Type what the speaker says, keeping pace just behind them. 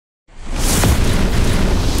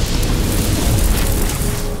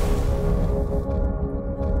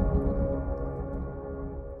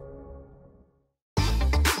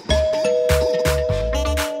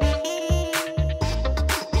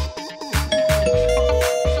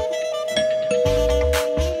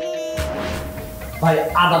ভাই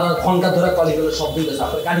আধা ঘন্টা ধরে কলিং বেলের শব্দ হইতেছে,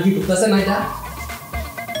 আপনার কানে কি ঢুকতেছে না এটা?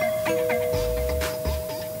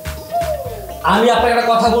 আমি আপনাকে একটা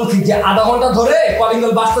কথা বলছি যে আধা ঘন্টা ধরে কলিং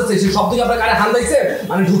বেল বাজতেছে, সেই শব্দ কি আপনার কানে হান্দাইছে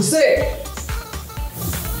মানে ঢুকছে?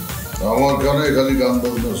 আমার কানে খালি গান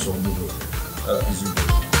বাজনার শব্দ আর কিছু।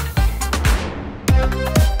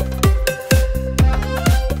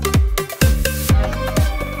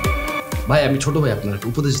 ভাই আমি ছোট ভাই, আপনার একটা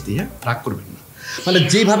উপদেশ দিই, হ্যাঁ রাগ করবেন না। মানে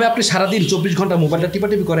যেভাবে আপনি সারাদিন 24 ঘন্টা মোবাইলটা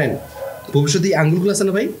টিপাটিপি করেন, ভবিষ্যতে এই আঙ্গুলগুলো আছে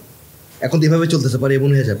না ভাই, এখন এভাবে চলতেছে পারে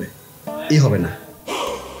এমন হয়ে যাবে, এই হবে না।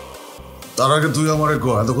 তার আগে তুই আমারে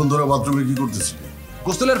কো এতক্ষণ ধরে বাথরুমে কি করতেছিলি?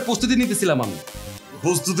 গোসলের প্রস্তুতি নিতেছিলাম আমি।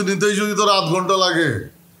 প্রস্তুতি নিতেই যদি তোর আধ ঘন্টা লাগে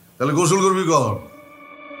তাহলে গোসল করবি কখন?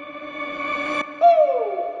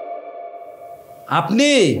 আপনি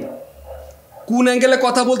কোন অ্যাঙ্গেলে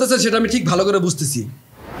কথা বলতেছেন সেটা আমি ঠিক ভালো করে বুঝতেছি।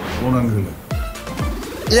 কোন অ্যাঙ্গেলে?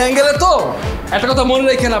 এই অ্যাঙ্গেলে তো একটা কথা মনে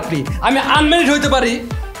রাখেন, আপনি আমি আনম্যারিড হইতে পারি,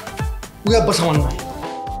 ওই আব্বা সামান নাই।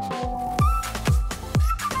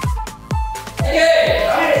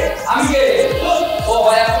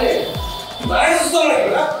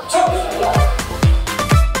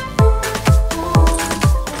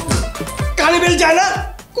 কানে বেল যায় না,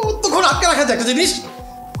 কতক্ষণ আটকে রাখা যায় একটা জিনিস?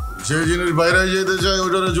 সেই জিনিস বাইরে যেতে চাই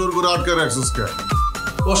ওইটারে জোর করে আটকে রাখছিস কেন?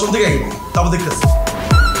 ওষুধ থেকে তারপর দেখতেছি।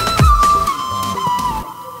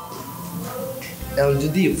 এখন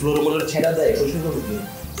যদি ফ্লোরমোলের ছেড়া দেয় ওষুধ করবি?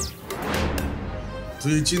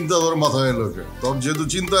 তুই চিন্তা তোর মাথায় এলো কেন? তোর যেহেতু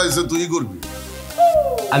চিন্তা আছে তুই করবি।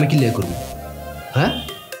 আমি কি লিয়ে করবি? হ্যাঁ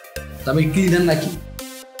আমি ক্লিনার নাকি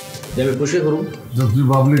যাবে বসে করুন? তুই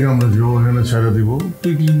ভাবলি আমরা যে ওখানে ছেড়ে দিব,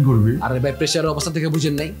 তুই ক্লিন করবি। আরে ভাই প্রেশারের অবস্থা থেকে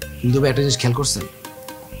বুঝেন নাই, কিন্তু ভাই একটা জিনিস খেয়াল করছেন,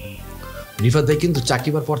 রিফাত ভাই কিন্তু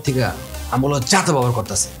চাকরিবার পর থেকে আমল যাতে ব্যবহার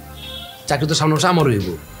করতেছে। চাকরি তো সামনে আমার হইব,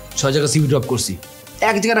 6 জায়গায় সিভি ড্রপ করছি,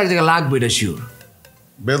 এক জায়গায় লাগবে এটা শিওর।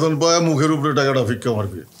 বেতন পায় মুখের উপরে টাকাটা ভিক্ষা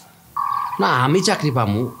মারবি না? আমি চাকরি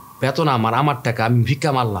পামু, বেতন আমার টাকা, আমি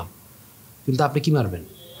ভিক্ষা মারলাম, কিন্তু আপনি কি মারবেন?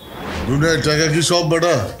 দুনিয়ার টাকা কি সব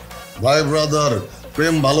বেটা? ভাই ব্রাদার,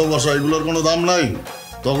 প্রেম ভালোবাসা এগুলোর কোনো দাম নাই?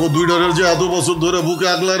 তখন দুইটারের যে এত বছর ধরে বুকে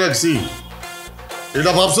আগলায় রাখছি,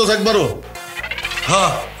 এটা ভাবছস একবারও?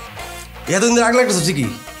 হ্যাঁ এতদিন ধরে আগ লাগতেছ ঠিকই,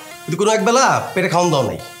 কিন্তু কোনো একবেলা পেটে খাওয়ান দাও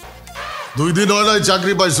নাই। 2 দিন হয় নাই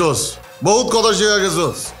চাকরি পাইছস, বহুত কথা শিখে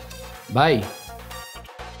গেছস। ভাই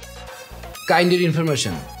কাইন্ডের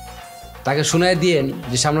ইনফরমেশন তাকে শোনায় দিয়েন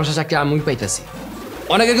যে সামনে মাসে চাকরি আমি পাইতেছি।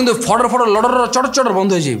 অনেকে কিন্তু ফটর লড়র চটর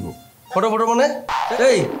বন্ধ হয়ে যাইব। ফটো মানে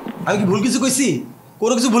এই আমি কি ভুল কিছু কইছি?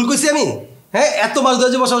 কোনো কিছু ভুল কইছি আমি? হ্যাঁ এত মাছ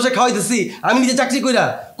ধরে যে বসে বসে খাওয়াইতেছি আমি নিজে চাকরি কইরা,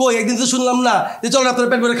 কই একদিন তো শুনলাম না যে চল আপনার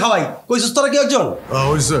পেট ভরে খাওয়াই, কইছিস তোরা কি একজন?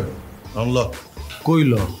 হইছে আল্লাহ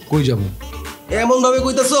কই যাবো এমন ভাবে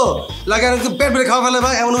কইতেছো লাগে আর পেট ভরে খাওয়া ফেলে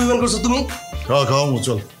ভাই, এমন অভিমান করছো তুমি। খাওয়া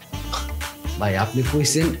চল ভাই আপনি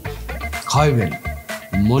কইছেন খাওয়াইবেন,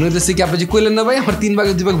 মনে হচ্ছে কি আপনি যে কইলেন না ভাই আমার 3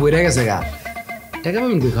 ভাগে 2 ভাগ বইরা গেছে গা, টাকা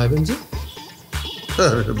পাবেন কই খাওয়াইবেন যে?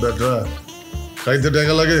 বেটা খাইতে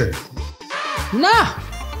টাকা লাগে না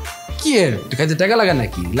কি এর খাইতে টাকা লাগে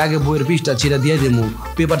নাকি? লাগে বইয়ের পিসটা ছিঁড়া দিয়ে দেবো,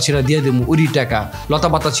 পেপার ছিঁড়া দিয়ে দেবো উড়ি টাকা, লতা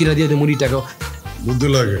পাতা ছিঁড়া দিয়ে দেবো উড়ি টাকা। বুদ্ধি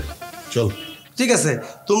লাগে চল। ঠিক আছে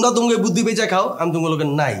তোমরা তোমাকে বুদ্ধি বেচা খাও, আমি তোমার লোকের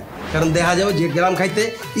নাই, কারণ দেখা যাবে যে গ্রাম খাইতে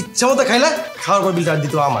ইচ্ছা মতো খাইলে খাওয়ার পর বিলটা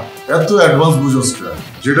দিত আমার। এত অ্যাডভান্স বুঝছস না,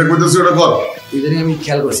 যেটা কইতেছিস ওটা কর। এদিকে আমি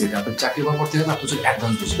খেয়াল করছি আপনার চাকরি পাওয়ার পর থেকে না প্রচুর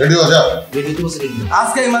অ্যাডভান্স বুঝি। রেডি হয়ে যা। রেডি তো রেডি।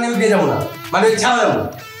 আজকে আমি মানি দিয়ে যাবো না, মানে ছাড়া যাবো না।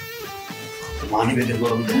 মানি বেদের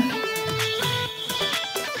গরম দেয়।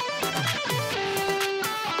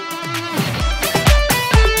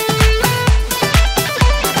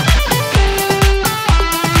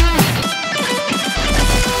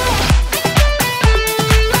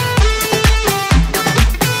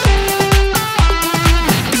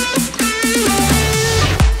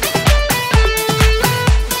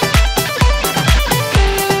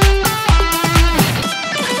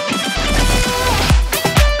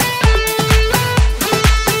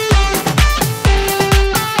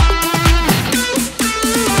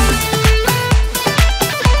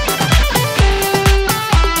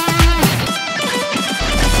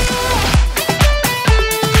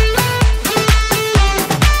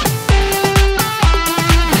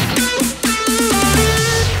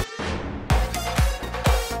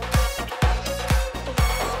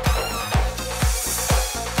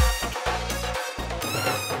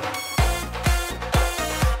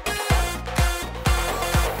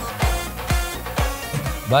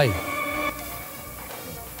 ভাই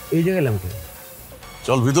এই জায়গায় এলাম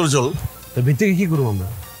চল ভিতর চল। তো ভিতরে কি করবো আমরা?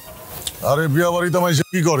 আরে বিয়া বাড়িতে মাইসে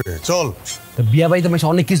কি করে? চল। তো বিয়া বাড়িতে মাইসে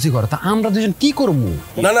অনেক কিছু করে, তা আমরা দুজন কি করবো?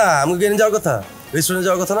 না আমাকে গিয়ে যাওয়ার কথা, রেস্টুরেন্টে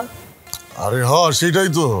যাওয়ার কথা না? আরে সেটাই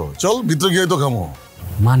তো, চল ভিতরে গিয়ে তো খামো।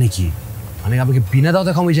 মানে কি? মানে আপনি কি বিনা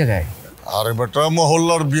দাওয়াতে খাম ওই জায়গায়? আরে বেটা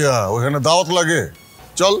মহল্লার বিয়া, ওখানে দাওয়াত লাগে,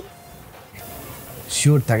 চল।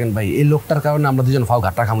 শিওর থাকেন ভাই, এই লোকটার কারণে আমরা দুজন ফাও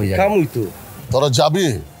ঘাটটা খাম ওই জায়গায়। কামুই তো। তোরা যাবি,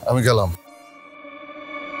 আমি গেলাম।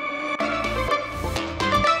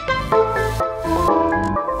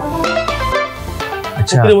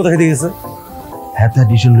 আচ্ছা পুকুরের মতো খেতে গেছে। হ্যাঁ তা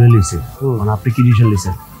ডিসিশন লয়ে লইছে, মানে আপনি কি ডিসিশন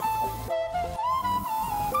লইছেন?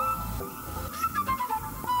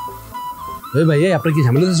 এই ভাই এই আপনার কি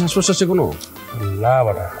ঝামেলা শ্বাস আছে কোনো? না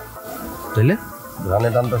বাটা, তাইলে ধানে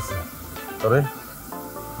টানতেছে তোরে।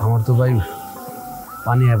 আমার তো ভাই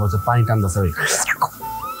পানি আয় বলছে, পানি টানতেছে ভাই।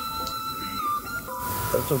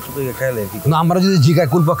 ছোট ছোট খাইলে কি না আমরা যদি জিগায়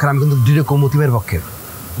কোন পক্ষের, আমি কিন্তু দৃঢ় কৌমতিবের পক্ষের।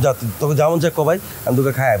 যা তুই তোকে যেমন চাই কবাই, আমি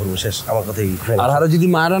তোকে খাই পড়বো, শেষ আমার কথাই। আর আরো যদি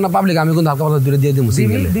মারা না পাবলিক, আমি কিন্তু হালকা পাতলা দূরে দিয়ে দিব।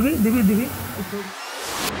 দিবি দিবি দিবি দিবি।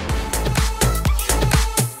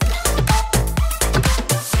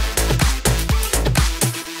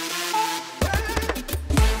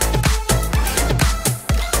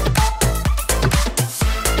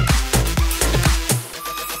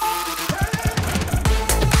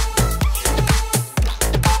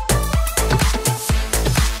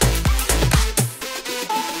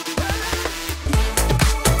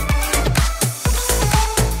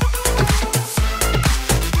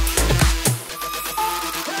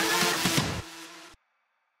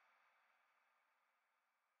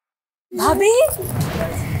 ভাবি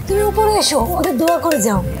তুমি উপরে এসো, ওদের দোয়া করে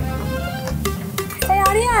যাও। এই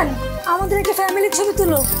আরিয়ান, আমাদের একটা ফ্যামিলির ছবি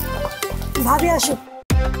তুলো। ভাবি আসো।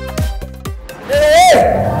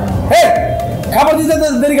 খাবার দিতে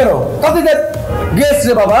দেরি কেন? কত দিতে গেছ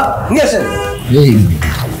রে বাবা, নিয়ে আসেন। এই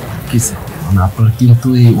কিসে মানে আপনার কিন্তু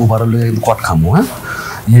এই ওভারঅল কট খামো। হ্যাঁ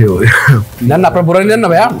না না আপনার বড় নেন না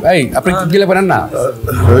ভাইয়া। এই আপনি কি লাগবে নেন না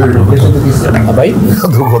ভাই?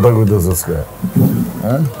 তো কথা কইতেছিস কে?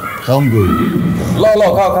 হ্যাঁ কাম কই, ল ল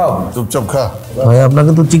খাও খাও, চুপচাপ খা। ভাই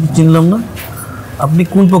আপনাকে তো ঠিক চিনলাম না, আপনি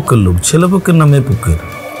কোন পক্ষের লোক, ছেলে পক্ষের না মেয়ে পক্ষের?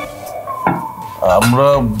 আমরা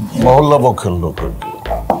মহল্লা পক্ষের লোক।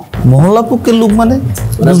 মহল্লা পক্ষের লোক মানে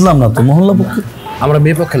বুঝলাম না তো। মহল্লা পক্ষের আমরা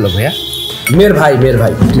মেয়ে পক্ষের লোক ভাইয়া। মেয়ের ভাই, মেয়ের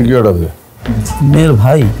ভাই। ঠিকই আছে, মেয়ের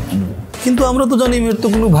ভাই, কিন্তু আমরা তো জানি মেয়ের তো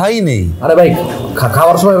কোনো ভাই নেই। আরে ভাই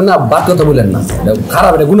খাওয়ার সময় না বাদ কথা বলেন না,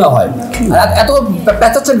 খারাপ, এটা গুনাহ হয়। আর এত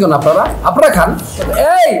পেঁচাচ্ছেন কেন আপনারা? আপনারা খান।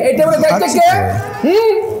 এই টেবিলে দেখতে কে?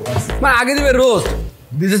 মানে আগে দিবে রোস্ট,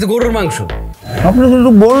 দিতেছে গরুর মাংস। আপনি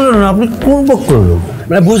কিন্তু বললেন না আপনি কোন পক্ষের লোক।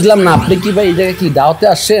 মানে বুঝলাম না, আপনি কি ভাই এই জায়গায় কি দাওয়াতে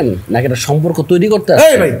আসছেন নাকি একটা সম্পর্ক তৈরি করতে আসছেন?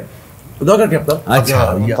 এই ভাই দরকার কি আপনার? আচ্ছা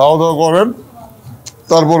খাওয়া দাওয়া করেন,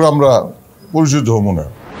 তারপর আমরা পরিচিত হব না।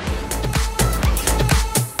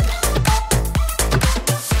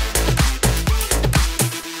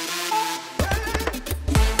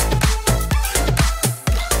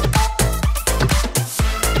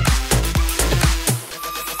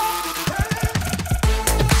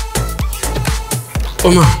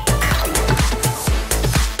 ওমা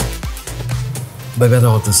ভাই ব্যথা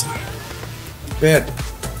হতেছে। পেট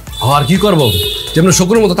আর কি করবো, যেমন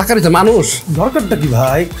শকুনের মতো টাকা দিতে মানুষ। দরকারটা কি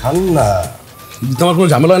ভাই? খান না। তোমার কোনো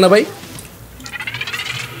ঝামেলা হয় না ভাই?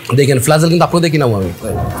 দেখেন ফ্লাজেল কিন্তু আপনার দেখি না আমি।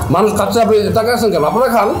 মানুষ খাচ্ছে, আপনি টাকা আছেন কেন? আপনারা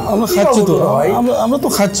খান। আমরা খাচ্ছি তো, আমরা তো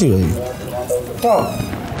খাচ্ছি ভাই।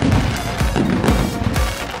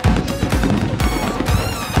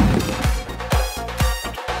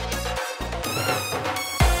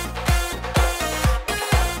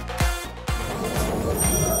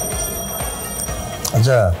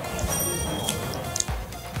 আচ্ছা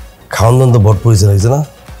খাওয়ান দান তো ভট পরিচয় হয়েছে না,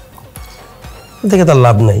 দেখে তার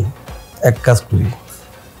লাভ নাই। এক কাজ করি,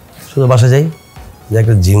 শুধু বাসা যাই, যে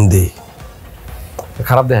একটা জিম দেই।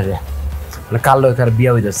 খারাপ দেখা যায়, মানে কাল লোক কার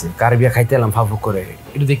বিয়া হয়ে যাচ্ছে, কার বিয়া খাইতে এলাম ফাফুক করে,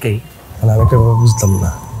 একটু দেখেই। মানে আমি একটা ব্যাপার বুঝলাম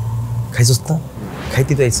না, খাইছস না?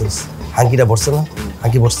 খাইতে তো আইসস, হাঙ্কিটা বসছে না?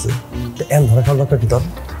 হাঙ্কি বসছে, তো এন ধরা খাওয়া দরকার কি তোর?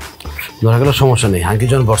 ধরা গেল সমস্যা নেই, হাঙ্কি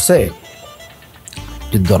যখন বসছে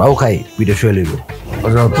যদি ধরাও খাই পিঠে শুয়ে লইব।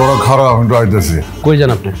 আচ্ছা তোরা খারাপ, আমি তো আইতেছি। কই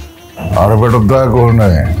যান আপনি? আরে বেটা দয়া করে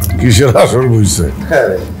নাই, কিসের আসর বুঝছে?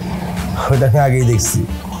 ওইটা আমি আগেই দেখছি।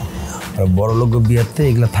 আর বড় লোক বিয়াতে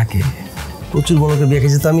এগুলা থাকে, প্রচুর বড় লোকের বিয়ে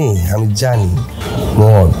খেয়েছি তো আমি জানি।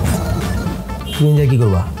 মদ তুমি যা কি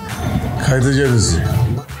করবা? খাইতে চাইতেছি।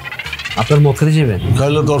 আপনার মদ খেতে যাবেন?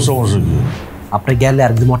 খাইলে তোর সমস্যা কি? আপনি গেলে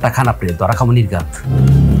আর মদটা খান, আপনি ধরা খাবো নির্ঘাত।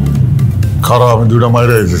 খারাপ, আমি দুইটা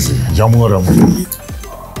মাইরে আইতেছি, জামু আর আমি।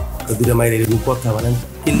 দুটা মায়ের এরকম কথা মানে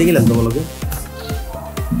কিনতে গেলাম তো বলোকে।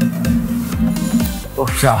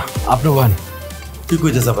 আচ্ছা আপনি বলেন তুই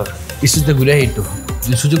কইতেছ আবার? ইস্যুতে ঘুরে একটু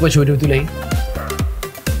যদি সুযোগ পাই ছবিটা তুলাই।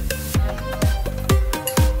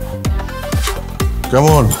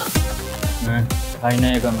 কেমন? খাই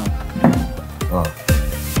নাই কেন?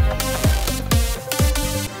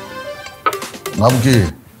 নাম কি?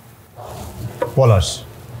 পলাশ।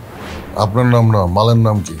 আপনার নাম না, মালের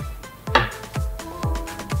নাম কি?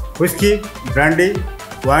 Whisky, brandy,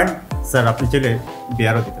 wine. স্যার আপনি চাইলে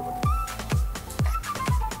বিয়ারও দিতে পারেন।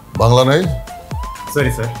 বাংলা নেই?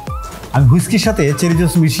 সরি স্যার, আমি হুইস্কির সাথে চেরি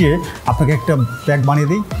জুস মিশিয়ে আপনাকে একটা প্যাক বানিয়ে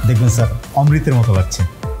দিই, দেখবেন স্যার অমৃতের মতো লাগছে।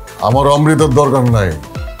 আমার অমৃতের দরকার নাই,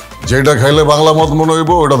 যেটা খাইলে বাংলা মত মনে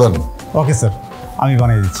হইব ওটা দেন। ওকে স্যার, আমি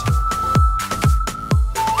বানিয়ে দিচ্ছি।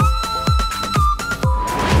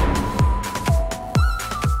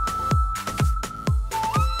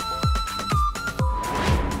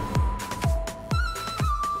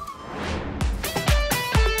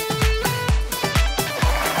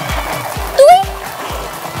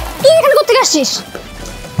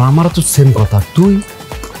 আমারও তো সেম কথা। তুই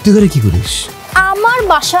তুই করে কি করিস? আমার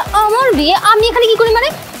বাসা, আমার বিয়ে, আমি এখানে কি করি? মানে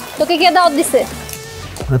তোকে কে দাওয়াত দিছে?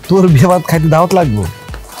 তোর বিয়ে ভাত খাইতে দাওয়াত লাগবো?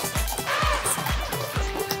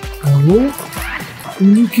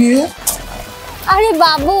 আরে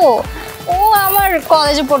বাবু, ও আমার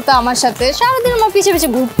কলেজে পড়তো আমার সাথে, সারাদিন আমার পিছে পিছে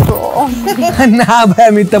ঘুরতো। না ভাই,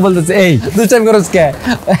 মিথ্যা বলতেছে। এই দুষ্টামি করস কে?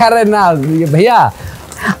 আরে না ভাইয়া,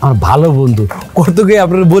 আমার ভালো বন্ধু করতো গিয়ে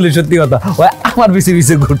আপনার বলি সত্যি কথা, ওই আমার পিছে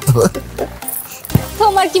পিছে ঘুরতো।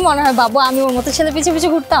 তোমার কি মনে হয় বাবু আমি ওর মতো ছেলে পিছে পিছে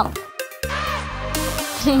ঘুরতাম?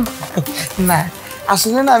 না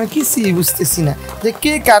আসলে না, আমি কিছুই বুঝতেছি না যে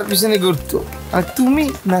কে কার পিছনে ঘুরতো, আর তুমি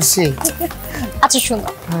না সে। আচ্ছা শোনো,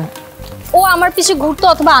 ও আমার পিছে ঘুরতো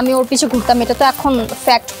অথবা আমি ওর পিছে ঘুরতাম, এটা তো এখন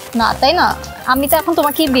ফ্যাক্ট না, তাই না? আমি তো এখন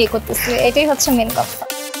তোমাকেই বিয়ে করতেছি, এটাই হচ্ছে মেন কথা।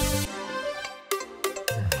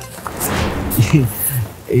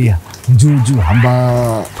 এই জু জু হাম্বা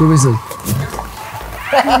প্রফেসর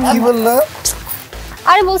কি বললো?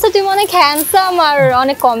 আরে বলছে তুমি অনেক হ্যান্ডসাম আর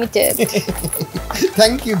অনেক কমিটেড।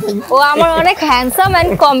 Thank you. ও আমার অনেক হ্যান্ডসাম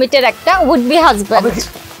এন্ড কমিটেড একটা উড বি হাজবেন্ড।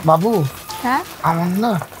 বাবু হ্যাঁ আমার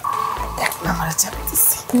না এক নাম্বারে চাপ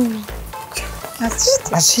দিচ্ছি।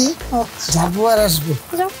 আসি, যাবো আর আসবো।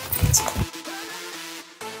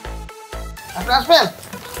 আপনি আসবেন?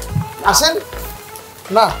 আসেন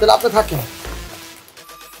না, তাহলে আপনি থাকেন।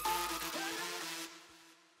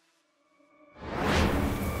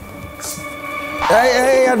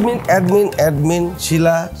 অ্যাডমিন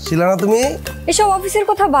শিলা না তুমি? এসব অফিসের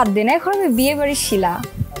কথা বাদ দেন, এখন আমি বিয়ে বাড়ির শিলা।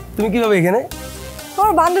 তুমি কিভাবে এখানে?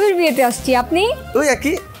 আমার বান্ধবীর বিয়েতে আসছি। আপনি? ওই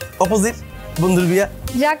একই, অপোজিট, বন্ধুর বিয়া।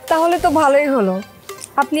 যাক, তাহলে তো ভালোই হলো,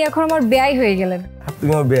 আপনি এখন আমার বেয়াই হয়ে গেলেন।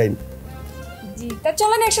 তুমি আমার বেআইন। জি, তা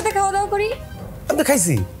চলেন একসাথে খাওয়া দাওয়া করি। আমি তো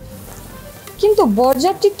খাইছি। কিন্তু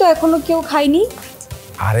বরযাত্রীর তো এখনো কেউ খায়নি।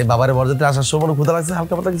 আরে বাবারে, বরযাত্রী আসার সময় ক্ষুধা লাগছে,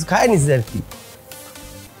 হালকা পাতলা কিছু খাই নিছি আর কি।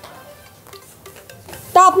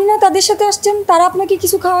 তা আপনি না তাদের সাথে আসছেন, তারা আপনাকে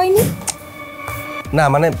কিছু খাওয়ায়নি? না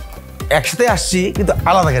মানে একসাথে আসছি কিন্তু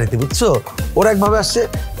আলাদা গাড়িতে, বুঝছো? ওরা একভাবে আসছে,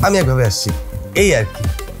 আমি একভাবে আসছি, এই আর কি।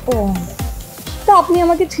 ও, তা আপনি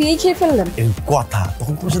আমাকে থুয়েই খেয়ে ফেললেন? এই কথা,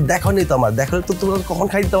 তখন তোমার সাথে দেখা নেই তো, আমার দেখা হলে তো তোমার কখন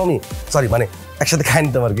খাই দিতাম আমি। সরি, মানে একসাথে খাই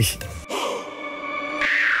নিতাম আর কি।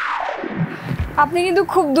 আপনি কিন্তু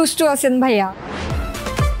খুব দুষ্টু আছেন ভাইয়া।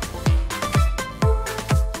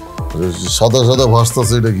 সাদা সাদা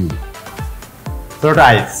ভাসতেছে, এটা কি? ওটা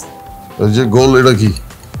আইস। এই যে গোল, এটা কি?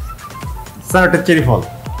 স্যার এটা চেরি ফল,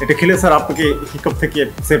 এটা খেলে স্যার আপনাকে হিকআপ থেকে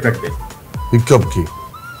সেফ রাখবে। হিকআপ কি?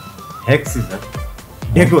 হেক্সি স্যার,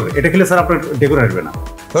 ডেকোর, এটা খেলে স্যার আপনার ডেকোর আসবে না।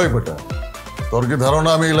 ওই বেটা, তোর কি ধারণা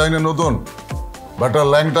আমি এই লাইনে নতুন? বেটা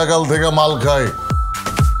ল্যাংটা কাল থেকে মাল খায়।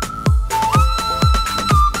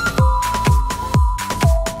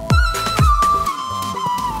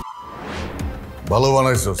 ভালো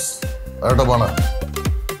বানাইছস, এটা বানা।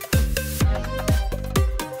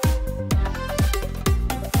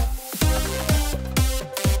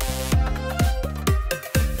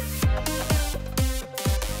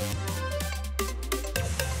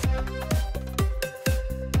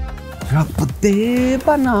 রব দে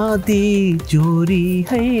বানা দি জোরি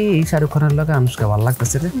হে, শাহরুখ খানের লগে আনুষ্কা ভালো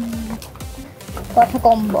লাগতেছে রে। কথা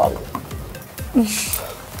কম বল।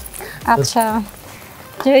 আচ্ছা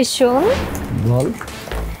জয়, শোন বল।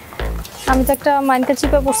 আমি তো একটা মাইনকার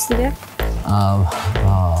চিপে পড়ছি রে।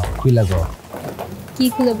 খুইলা গো। কি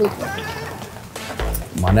খুলে বলবো?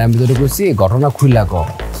 মানে আমি তোকে কইছি ঘটনা খুইলা গো,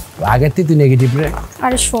 আগের তুই নেগেটিভ রে।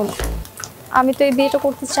 আরে শোন, আমি তো এই বিয়েটা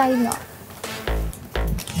করতে চাই না।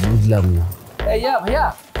 বুঝলাম না। এইয়া ভাইয়া,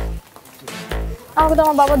 আমাকে তো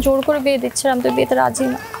আমার বাবা জোর করে বিয়ে দিচ্ছে, আমি তো বিয়েতে রাজি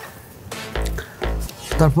না।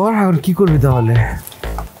 তারপর আর কি করবি তাহলে?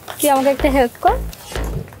 তুই আমাকে একটা হেল্প কর।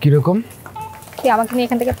 কিরকম? তুই আমাকে নিয়ে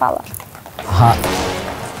এখান থেকে পালা। হ্যাঁ,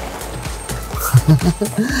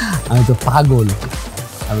 আমি তো পাগল।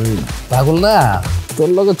 আমি পাগল না, তোর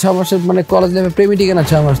লগে 6 মাসের মানে কলেজ লাইফে প্রেমিটিকে না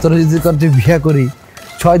 6 মাস, তোর যদি তুই বিয়া করি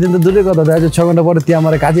 6 দিন তো দূরের কথা, দেখা যায় 6 ঘন্টা পরে তুই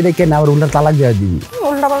আমার কাজে রেখে না আবার উল্টা তালাক দিয়ে দিবি।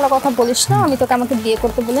 উল্টাপাল্টা কথা বলিস না, আমি তোকে আমাকে বিয়ে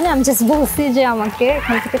করতে বলিনি, আমি জাস্ট বলছি যে আমাকে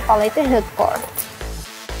এখান থেকে পালাইতে হেল্প কর।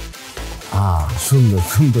 সুন্দর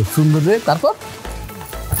সুন্দর সুন্দর রে। তারপর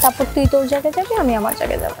তুই তোর জায়গায় যাবি, আমি আমার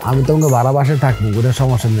জায়গায় যাবো। আমি তোমাকে ভাড়া বাসায় থাকবো, কোনো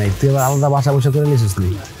সমস্যা নেই। তুই আবার আলাদা বাসা বসে করে নিয়েছিস নি?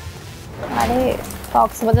 আরে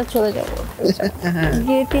কক্সবাজার চলে যাবো,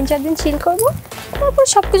 গিয়ে 3-4 দিন চিল করবো, তারপর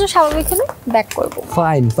সবকিছু স্বাভাবিক হলে ব্যাক করবো।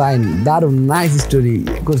 ফাইন ফাইন, দারুণ নাইস স্টোরি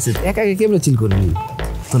করছিস। একা একা কেমন চিল করবি?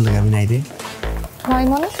 তোর লাগে আমি নাই রে। হয়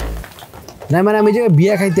মানে? না মানে আমি যে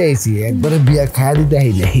বিয়া খাইতে আইছি, একবারে বিয়া খাইয়া দিতে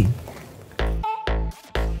আই নাই।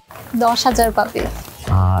 10,000 পাবি।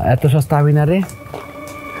 এত সস্তা আমি না রে।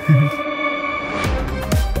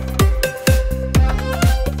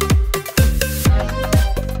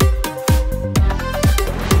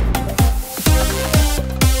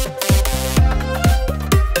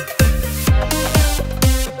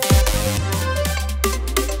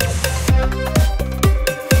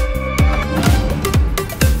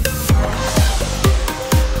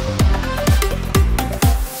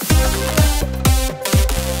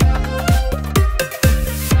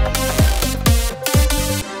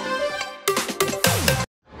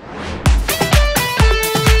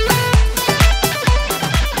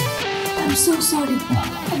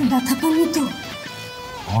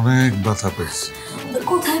 অনেক ব্যথা পেয়েছি।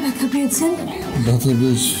 কোথায় ব্যথা পেয়েছেন? ব্যথা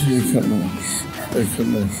পেয়েছি এখানে,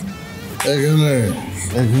 এখানে, এখানে,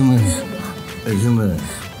 এখানে, এখানে,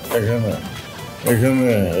 এখানে,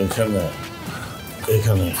 এখানে, এখানে,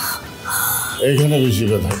 এখানে, এখানে বেশি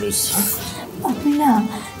ব্যথা পেয়েছি। আপনি না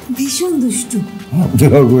ভীষণ দুষ্টু।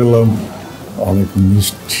 দেখা পেলাম অনেক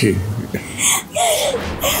মিষ্টি।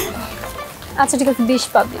 আচ্ছা ঠিক আছে, 20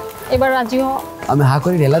 পাবি। এবার রাজি হ। আমি হা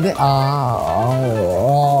করে ঢেলা দে।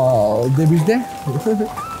 দে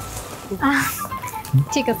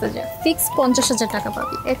ঠিক আছে, যা ফিক্স 50,000 টাকা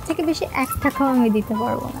পাবি। এর থেকে বেশি 1 টাকাও আমি দিতে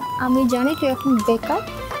পারবো না। আমি জানি তুই এখন বেকার,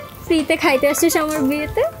 ফ্রিতে খাইতে আসছিস আমার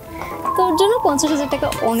বিয়েতে, তোর জন্য 50,000 টাকা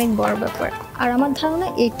অনেক বড় ব্যাপার। আর আমার ধারণা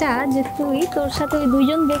এটা যে তুই তোর সাথে ওই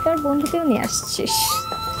 2জন বেকার বন্ধুকেও নিয়ে আসছিস।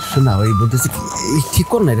 শোনা, ওই বলতেছি ঠিক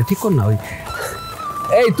কর না, এটা ঠিক কর না। ওই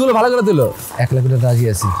এই তুলো ভালো করে তুলো। 1 লাখ টাকা রাজি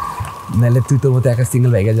আছি, নাহলে তুই তোর মতো একা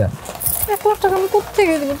সিঙ্গেল বাইকে যা। 1 লাখ টাকা আমি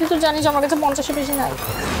কোত্থেকে দেবো? তুই তো জানিস আমার কাছে 50-এর বেশি নাই।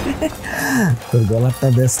 তোর গলারটা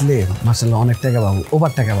বেচলে মাশাআল্লাহ অনেক টাকা পাবো,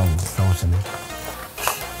 ওভার টাকা পাবো, সমস্যা নেই।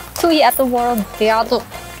 তুই এত বড় বেয়াদব।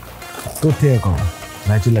 তোর থেকে কম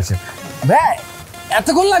ভাই। চলে আসে ভাই,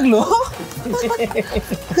 এতক্ষণ লাগলো?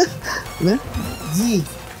 জি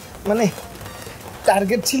মানে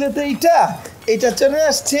টার্গেট ছিল তো এইটা চলে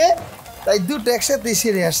আসছে, তাই 2টা একসাথে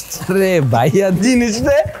সেরে আসছে। রে ভাইয়া জিনিস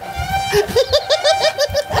রে।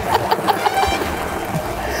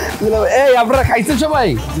 এই আপনারা খাইছেন সবাই?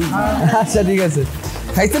 আচ্ছা ঠিক আছে,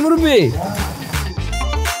 খাইছেন মুরব্বি?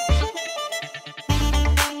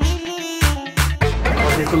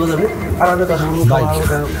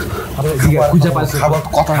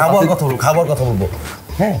 খাবার কথা বলবো।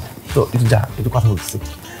 হ্যাঁ তো একটু যা, একটু কথা বলছি।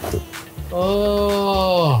 ও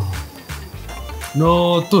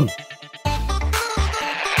নতুন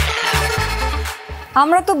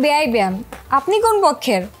আমরা তো বেয়াই ব্যায়াম, আপনি কোন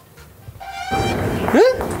পক্ষের?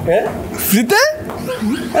 ফ্রিতে?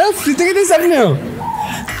 ফ্রিতে কি দিয়েছে আপনিও?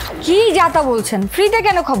 কি যাতা বলছেন? ফ্রিতে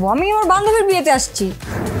কেন খাবো? আমি আমার বান্ধবীর বিয়েতে আসছি।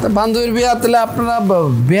 তা বান্ধবীর বিয়ে, তাহলে আপনারা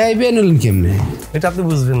বেয়াই বিয়ে নিলেন কেমনে? এটা আপনি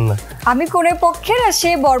বুঝবেন না। আমি কোনের পক্ষের আর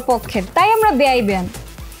সে বর পক্ষের, তাই আমরা বেয়াই ব্যায়াম।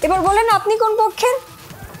 এবার বলেন আপনি কোন পক্ষের?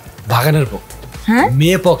 বাগানের পক্ষে। হ্যাঁ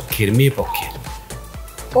মেয়ে পক্ষের, মেয়ে পক্ষের।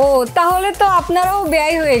 ও তাহলে তো আপনারাও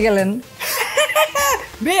বেয়াই হয়ে গেলেন।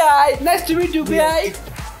 বেয়াই, নাইস টু মিট ইউ বেয়াই।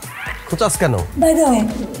 খোঁচাস কেন? By the way,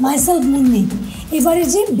 myself Munni, এবারে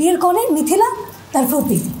যে বিয়ের কনে মিথিলা তার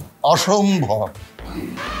প্রতি। অসম্ভব।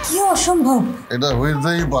 কি অসম্ভব? এটা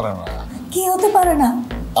হইতেই পারে না। কি হতে পারে না?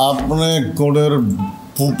 আপনি কনের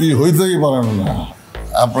পুপি হইতেই পারেন না।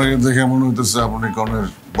 আপনাকে দেখে মনে হইতেছে আপনি কনের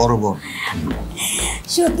বড় বোন।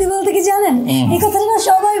 সত্যি বলতে কি জানেন, এই কথাটা না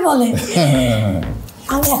সবাই বলে।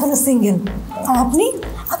 আমি এখনো সিঙ্গেল। আর আপনি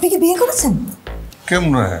আপনি কি বিয়ে করেছেন?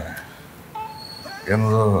 কেমনে? কেন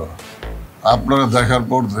আপনারা দেখার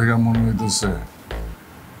পর থেকে মনে হইতেছে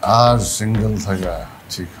আর সিঙ্গেল থাকা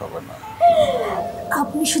ঠিক হবে না।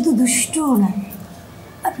 আপনি শুধু দুষ্টও না,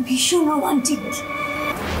 আপনি ভীষণ রোমান্টিক।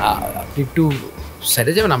 আপনি একটু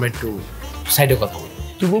সাইডে যাবেন, আমরা একটু সাইডে কথা বলবো।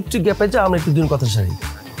 তুমি একটু গ্যাপে যাও, আমরা একটু দিন কথা সারি।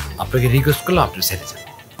 আপনাকে রিকোয়েস্ট করলাম, আপনি সাইডে যান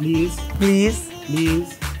প্লিজ প্লিজ প্লিজ।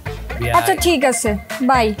 আচ্ছা ঠিক আছে,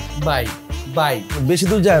 বাই বাই বাই। বেশি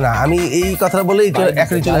দূর যায় না, আমি এই কথাটা বলেই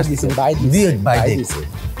এখনই চলে আসছি। বাই দিয়ে বাই দে।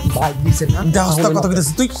 বাই দিছে না? দেহস্তা কথা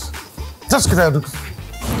কইতেছিস তুই? জাস্ট কথা।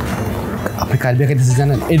 আপনি কার বিয়ে খাইতেছে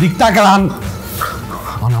জানেন? এদিক তাকান।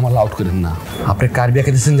 আমার আউট করেন না। আপনি কার বিয়া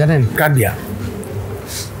খেতেছেন জানেন? কার বিয়া?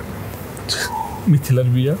 মিথিলার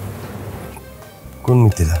বিয়া। কোন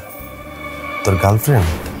মিথিলা? তোর গার্লফ্রেন্ড?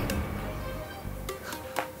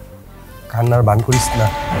 কান্নার বান করিস না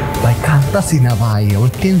ভাই, কাঁদতাছি না ভাই,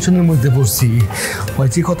 আমার টেনশনের মধ্যে পড়ছি। ভাই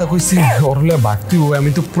যে কথা কইছি ওরলে বাড়তি হয়, আমি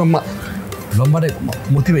তো পুরো লম্বারে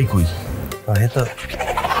মতি ভাই কই তো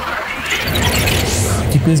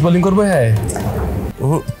কি পেস বোলিং করবে? হ্যাঁ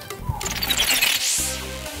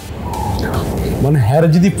মানে হ্যাঁ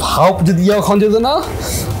যদি ফাউপ যদি ইয়া খান যেত না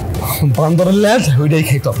বান্দরের ল্যাজ ওইটাই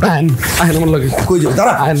খাইতো। আইন আমার লাগে কই যাবে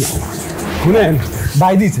দাঁড়া। আইন শুনেন,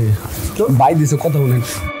 বাই দিছে কথা শুনেন।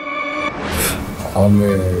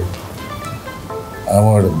 আমি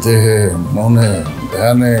আমার দেহে মনে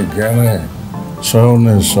ধ্যানে জ্ঞানে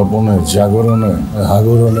শয়নে স্বপনে জাগরণে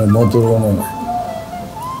হাগরণে মতরণে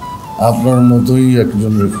আপনার মতোই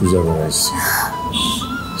একজনের খুঁজে বেড়াইছি।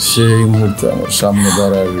 সেই মুহূর্তে আমার সামনে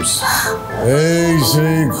দাঁড়ায় গেছে এই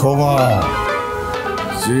সেই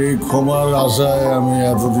ক্ষমার আশায় আমি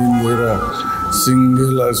এতদিন ধরে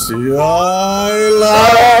সিঙ্গেল আছি।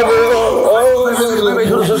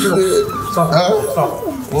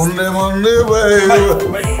 মনে মনে ভাই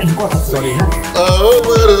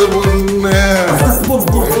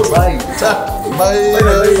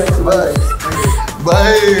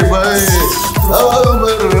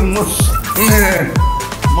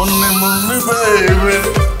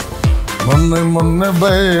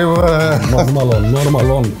নর্মাল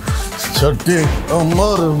ছটি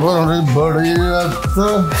আমার বড় বড়ি আত্মা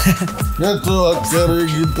এত আকারে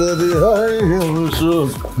গীতারে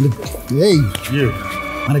এই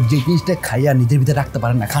মানে যে জিনিসটা খাইয়া নিজের ভিতরে রাখতে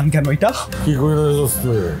পারেন না, খান কেন এটা? কি করে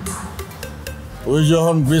ওই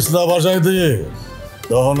যখন বিছনা ভাষায় দিয়ে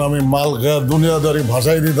তখন আমি মাল খায়া দুনিয়াদারি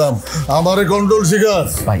ভাষায় দিতাম, আমারে কন্ট্রোল শিখাস।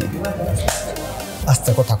 ভাই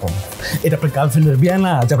আস্তে কথা কম, এটা আপনার গার্লফ্রেন্ডের বিয়া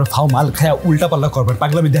না যে আপনার ফাও মাল খায়া উল্টা পাল্লা করবেন,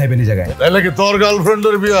 পাগলামি দেখাবেন এই জায়গায়। তাহলে কি তোর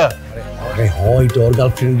গার্লফ্রেন্ডের বিয়া? আরে হয় তোর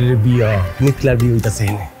গার্লফ্রেন্ডের বিয়া, মিথিলার বিয়ে হইতাছে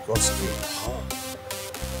এনে।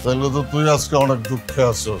 তাহলে তো তুই আজকে অনেক দুঃখে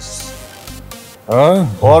আছিস। হ্যাঁ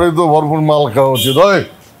ওরে তো ভরপুর মাল খাওয়া উচিত। হয়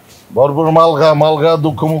ভরপুর মাল খা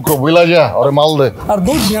দুঃখ মুখ বুঝলা যা, ওরে মাল দে। আর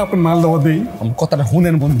দোষ দিয়ে আপনার মাল দেওয়া দেই, আমার কথাটা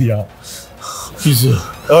শুনেন মন দিয়া। কিসে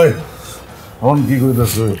ওই হন কি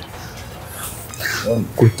কইতাছে?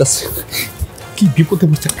 কইতাছি কি বিপদে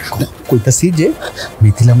বসে কইতাছি যে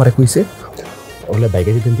মিথিলা আমারে কইছে ওগুলা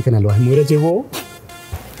বাইকে যেতেন থেকে নালো আমি মরে যাবো।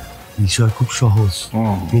 বিষয় খুব সহজ।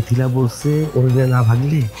 মিথিলা বলছে ওর না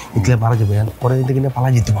ভাগলে মিথিলা মারা যাবে, পরে দিন থেকে পালা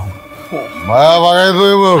যেতে পারবো। মায়া ভাগাই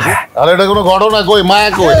দেব? আর এটা কোনো ঘটনা কই? মায়া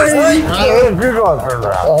কই?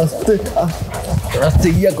 আস্তে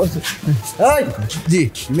ইয়া করছে। জি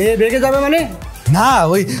মেয়ে বেগে যাবে মানে? না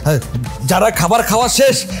ওই যারা খাবার খাওয়া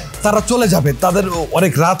শেষ তারা চলে যাবে, তাদের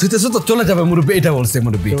অনেক রাত হইতেছে তো চলে যাবে মুরব্বী, এটা বলছে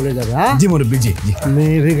মুরব্বী। চলে যাবে? জি মুরব্বী, জি জি।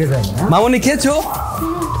 মেয়ে বেগে যাবে? মামনি খেয়েছো?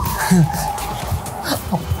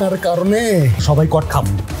 আপনার কারণে সবাই কট খাম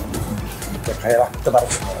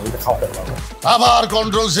আবার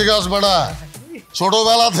কন্ট্রোল শিখাস বেড়া।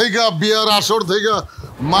 ছোটবেলা থেকে বিয়ার আসর থেকে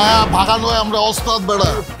মায়া ভাগানো আমরা ওস্তাদ বেড়া।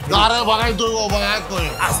 কারে ভাগাই তুই মায়া কই?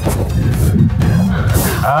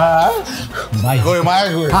 ভাই কই মায়া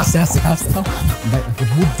কই? আস্তে আস্তে আস্তে ভাই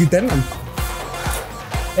বুদ্ধি দেন।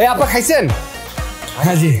 এই আপা খাইছেন?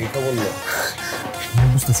 হ্যাঁ জি বললো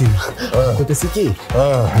বুঝতেছি না কইতেছি কি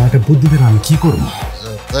আমার একটা বুদ্ধি দেন, আমি কি করবো?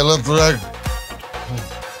 তাহলে তুই এক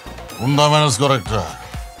হুন্ডা ম্যানেজ কর একটা।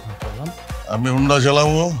 আমি হুন্ডা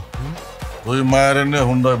চালাবো, তুই মায়ের এনে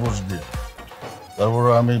হুন্ডায় বসবি, তারপরে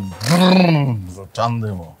আমি টান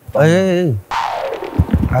দেবো।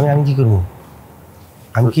 আমি কি করবো?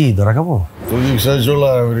 আমি কি ধরা খাবো? তুই রিক্সায় চলা,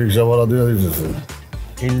 আমি রিক্সা ভাড়া দিয়ে দিতেছি।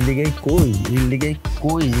 এর লিগেই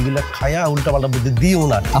কই এগুলা খায়া উল্টা পাল্টা বুদ্ধি দিও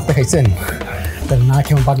না। আপনি খাইছেন? তাহলে না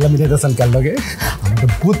খেয়ে পাগলা মিলাইতেছেন কার লগে? আমি তো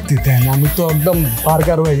বুদ্ধি দেন, আমি তো একদম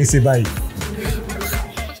বার্গার হয়ে গেছি ভাই।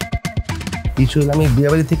 কিছু আমি বিয়ে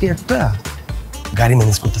বাড়ি থেকে একটা গাড়ি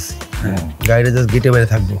ম্যানেজ করতেছি। গাড়িটা জাস্ট গেটে বাইরে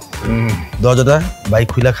থাকবো, দরজাটা বাইক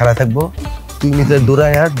খুলে খাড়া থাকবো, তুই নিচে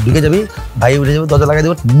দৌড়ায় আর ঢুকে যাবি, ভাই উঠে যাবো, দরজা লাগাই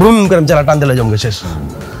দেবো, বুম করে চালা টান দিলে জমকে শেষ।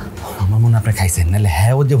 আমার মনে আপনি খাইছেন, নাহলে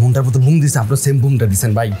হ্যাঁ ও যে বুমটার মতো বুম দিচ্ছে আপনার সেম বুমটা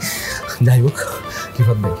দিচ্ছেন ভাই। যাই হোক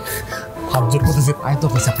রিফাত ভাই হাত জোর করতেছে, আয় তো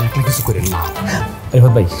কইছে আপনি একটা কিছু করেন না।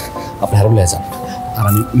 রিফাত ভাই আপনি হারুন লয়ে যান, আর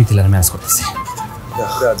আমি মিথিলার ম্যানেজ করতেছি।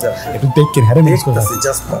 একটু দেখেন হারে ম্যানেজ করতেছি।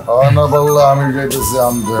 না বললা আমি যাইতেছি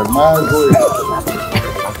আনতে। মা কই?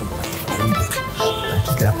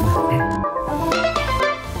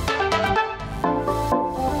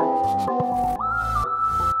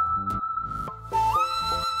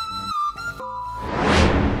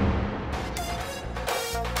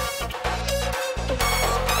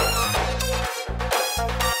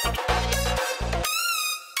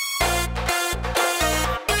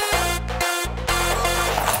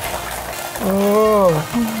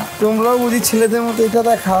 তোমরাও বুঝি ছেলেদের মতো এটা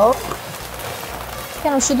দেখাও।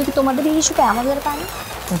 কেন শুধু কি তোমাদের এই ইস্যুকে আমাদের কানে?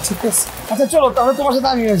 ঠিক আছে, আচ্ছা চলো তাহলে তোমার সাথে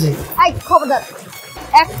আমিও যাই। এই খবরদার,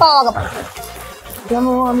 এক পাও আগাবা। কেন?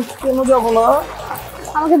 আমি কেন যাবো না?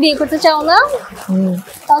 আমাকে বিয়ে করতে চাও না?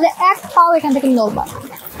 তাহলে এক পাও এখান থেকে নড়বা।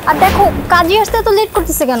 আর দেখো কাজে আসতে এত লেট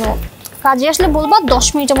করতেছে কেন? কাজে আসলে বলবা 10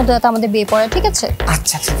 মিনিটের মধ্যে যাতে আমাদের বিয়ে পড়ে, ঠিক আছে?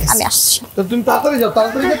 আচ্ছা ঠিক আছে, আমি আসছি। তো তুমি তাড়াতাড়ি যাও,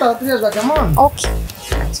 তাড়াতাড়ি আসবা কেমন? ওকে।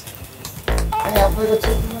 আপনার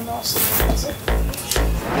কাছে আচ্ছা।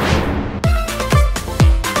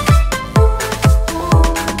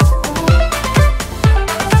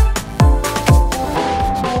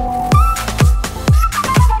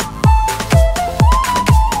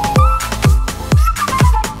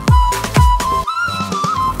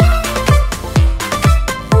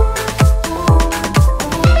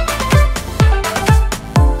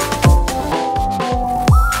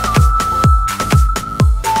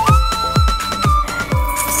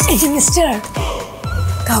 মিস্টার,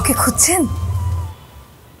 কাউকে খুঁজছেন?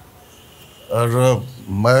 আর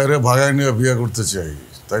মায়েরে ভাগায় নিয়ে বিয়ে করতে চাই,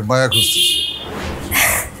 তাই মায়া খুঁজতেছি।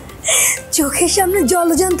 চোখের সামনে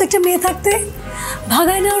জলজান্ত একটা মেয়ে থাকতে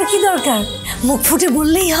ভাগায় নেওয়ার কি দরকার? মুখ ফুটে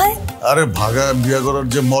বললেই হয়। আরে ভাগায় বিয়ে করার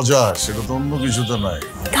যে মজা সেটা তো অন্য কিছুতে নাই।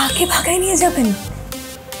 কাকে ভাগায় নিয়ে যাবেন?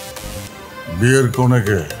 বিয়ের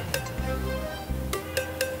কোনেকে।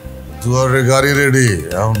 দুয়ারে গাড়ি রেডি,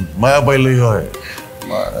 এখন মায়া পাইলেই হয়।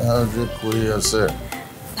 মায়া যে কই আছে।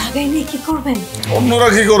 ভাগায় নিয়ে কি করবেন? অন্যরা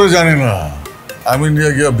কি করে জানি না, আমি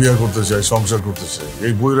নিয়ে গিয়ে বিয়ে করতে চাই, সংসার করতে চাই।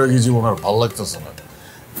 এই বৈরাগী জীবন আর ভাল লাগতেছে না,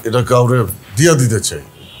 এটা কাউরে দিয়া দিতে চাই।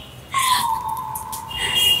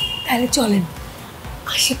 তাহলে চলেন,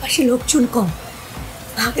 আশেপাশে লোকজন কম,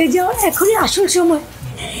 ভাগে যাওয়ার এখনই আসল সময়।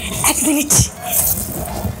 1 মিনিট।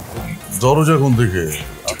 দরজা কোন দিকে?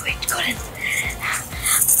 ওয়েট করেন,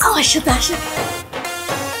 আমার সাথে আসেন।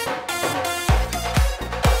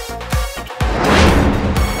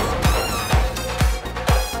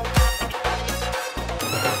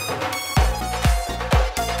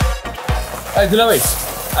 এই দুলা ভাই,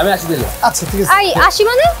 আমি আসি দিলে। আচ্ছা ঠিক আছে। আই আসি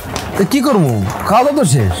মানে? তো কি করবো, খাওয়া দাওয়া তো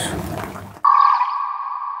শেষ।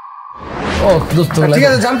 ও দোস্ত, ঠিক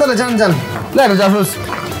আছে, যান তাহলে, যান যান।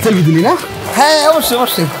 সেলফি দিলি না? হ্যাঁ অবশ্যই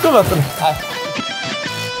অবশ্যই, চলো চলো।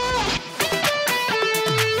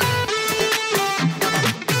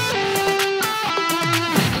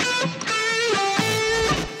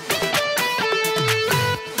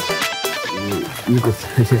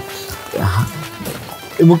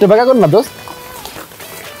 এই মুখটা বাঁকা কর না দোস্ত।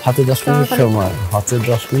 হাতে 10 মিনিট সময়, হাতে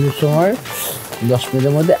 10 মিনিট সময়, 10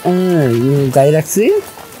 মিনিটের মধ্যে গাড়ি রাখছি,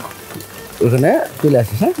 ওখানে চলে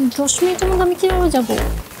আসিস। হ্যাঁ 10 মিনিটের মধ্যে আমি কিভাবে যাবো?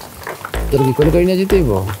 তোর কি করে না যেতে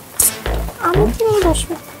হইব? আমি কিভাবে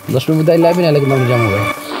 10 মিনিট মধ্যে আইলে না কিন্তু আমি যাবো।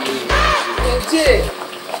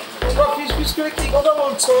 কি কথা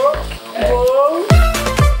বলছো?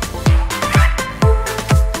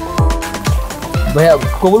 ভাইয়া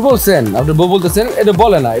কবুল বলছেন, আপনি বউ বলতেছেন, এটা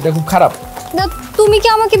বলে না, এটা খুব খারাপ। না তুমি কি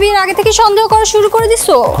আমাকে বিয়ের আগে থেকে সন্দেহ করা শুরু করে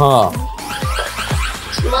দিছো? হ্যাঁ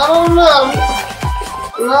না না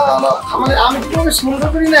না না, আমি তোমাকে সন্দেহ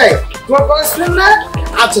করি নাই, তোমার কলেজ না।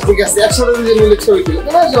 আচ্ছা ঠিক আছে, 100 দিন মিলে ছবি তুলে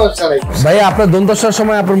তোমার সমস্যা নাই। ভাইয়া আপনার দন্তস্বর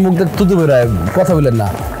সময় আপনার মুখ দিয়ে থুতু বেরোয়, কথা বলেন না।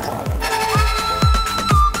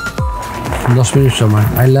 10 মিনিট সময়,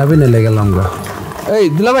 আই লাভ ইউ নিয়ে গেলাম গা। এই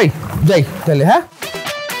দুলা ভাই যাই তাহলে। হ্যাঁ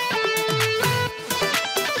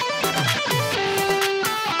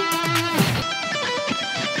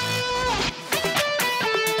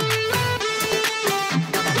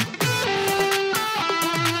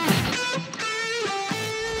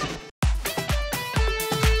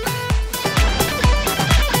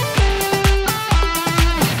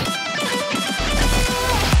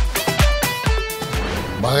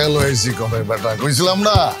ভাগালো হয়েছি কবে বেটা, কইছিলাম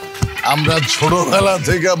না আমরা ছোটবেলা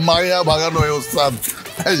থেকে মায়া ভাগানো ওস্তাদ।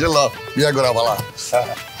 এই যে বিয়া করা ভালা।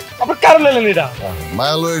 আপনার কারণ এলেন এটা?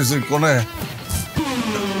 মায়া লয়েছি কোনে?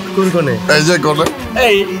 কোন কোনে? এই যে কোনে।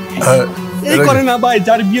 এই করে না ভাই,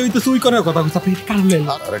 যার বিয়ে হইতেছে ওই করে কথা কইছ। আপনি কারণ এলেন?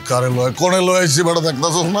 আরে কারে লয়, কোনে লয়েছি বেটা,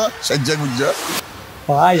 দেখতাছস না সাজ্জা গুজ্জা।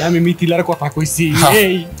 ভাই আমি মিথিলার কথা কইছি।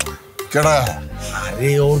 এই কেডা?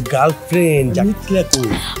 আরে ওর গার্লফ্রেন্ড মিথিলা। তুই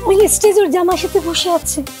ওই স্টেজের জামার সাথে বসে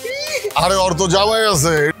আছে। আরে ওর তো জামাই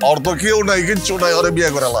আছে, ওর তো কেউ নাই, কিচ্ছু নাই, ওরে বিয়ে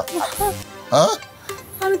করালা। হ্যাঁ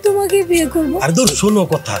আমি তোমাকে বিয়ে করবো। আরে তোর শোনো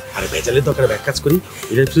কথা। আরে বেজালে তো একটা কাজ করি,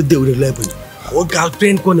 এটার ভিতরে দেউরে লয়ে পড়ি। ওর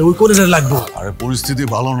গার্লফ্রেন্ড কোনে, ওই কোনে লাগবো। আরে পরিস্থিতি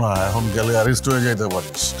ভালো না, এখন গেলে অ্যারেস্ট হয়ে যাইতে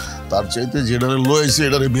পারিস। তার চাইতে যেটারে লয়েছি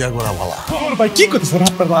এটারে বিয়ে করা ভালো। ভাই কি করতেছেন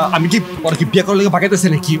আপনারা? আমি কি ওর কি বিয়ে করার লাগে ভাগাইতেছে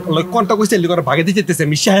নাকি? ওর কোনটা কইছে এলি করে ভাগাইতে যেতেছে?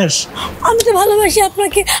 আমি শেষ। আমি তো ভালোবাসি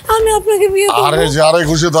আপনাকে, আমি আপনাকে বিয়ে করবো। আরে যারে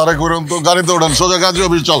খুশি তারে করেন তো, গাড়িতে ওঠেন, সোজা কাজে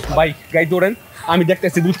অফিস চল। ভাই গাড়িতে ওঠেন, আমি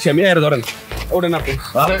দেখতেছি বুঝছি আমি এর ধরেন ওঠেন আপনি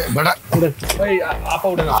আরে বেটা ওঠেন এই আপা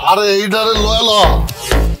ওঠেন আরে এইটারে লয় ল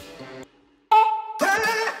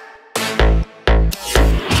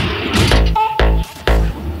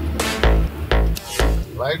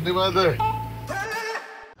লাইট নিবাই দে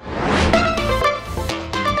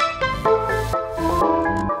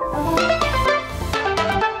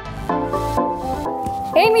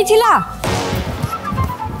এই মিথিলা,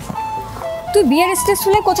 তুই বিয়ের স্টেজ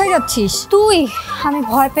তুলে কোথায় যাচ্ছিস? তুই আমি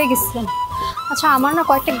ভয় পেয়ে গেছিলাম। আচ্ছা আমার না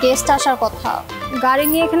কয়েকটা গেস্ট আসার কথা, গাড়ি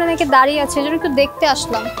নিয়ে এখানে নাকি দাঁড়িয়ে আছে, এজন্য একটু দেখতে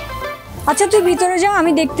আসলাম। আচ্ছা তুই ভিতরে যা,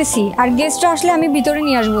 আমি দেখতেছি, আর গেস্ট আসলে আমি ভিতরে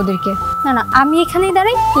নিয়ে আসবো ওদেরকে। না না আমি এখানেই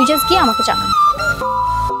দাঁড়াই, তুই জাস্ট গিয়ে আমাকে জানা।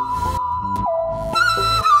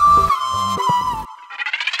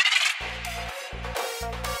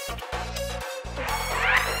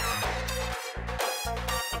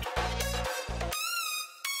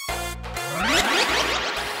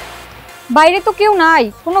 বাইরে তো কেউ নাই,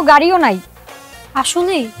 কোনো গাড়িও নাই।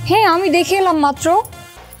 আসলে? হ্যাঁ আমি দেখে এলাম মাত্র।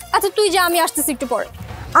 আচ্ছা তুই যা, আমি আসতেছি একটু পরে।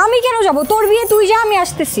 আমি কেন যাব? তোর বিয়ে, তুই যা, আমি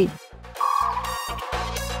আসতেছি।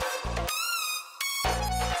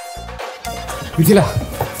 মিথিলা,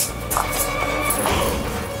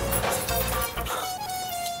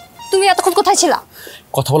 তুমি এতক্ষণ কোথায় ছিলা?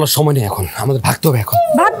 কথা বলার সময় নেই এখন, আমাদের ভাগতে হবে এখন।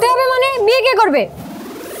 ভাগতে হবে মানে? বিয়ে কে করবে?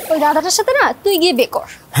 ওই দাদাটার সাথে না, তুই গিয়ে বিয়ে কর।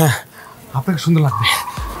 হ্যাঁ আপনাকে সুন্দর লাগবে।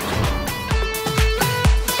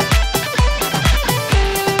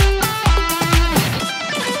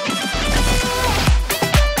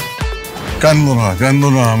 কান্দো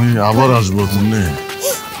না আমি আবার আসবো তুমি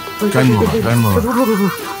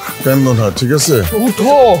কান্দো না ঠিক আছে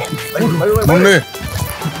উঠো মুন্নি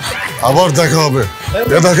আবার দেখা হবে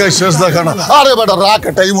এ দেখাই শেষ দেখা না আরে বেটা রাগ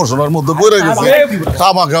একটা ইমোশনের মধ্যে পড়ে গেছে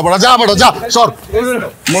খামা খাবড়া যা বেটা যা সর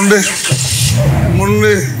মুন্নি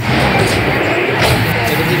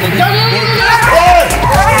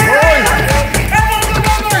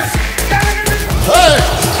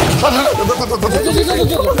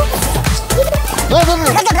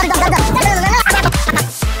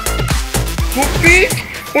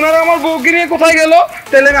ওনারা আমার বউকে নিয়ে কোথায় গেল?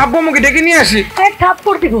 তাহলে আমি আব্বু আম্মুকে ডেকে নিয়ে আসি।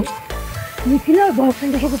 থাপ্পড় দিব। মিথিলা ওর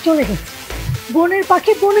বয়ফ্রেন্ডের সাথে চলে গেছে, বোনের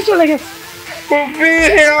পাখি বনে চলে গেছে।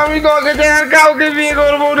 আমি তোকে আর কাউকে বিয়ে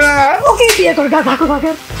করবো না। ওকে বিয়ে কর, গাধা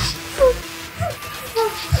কোথাকার।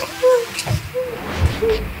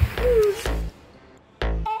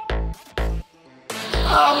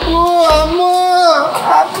 আম্মু আম্মু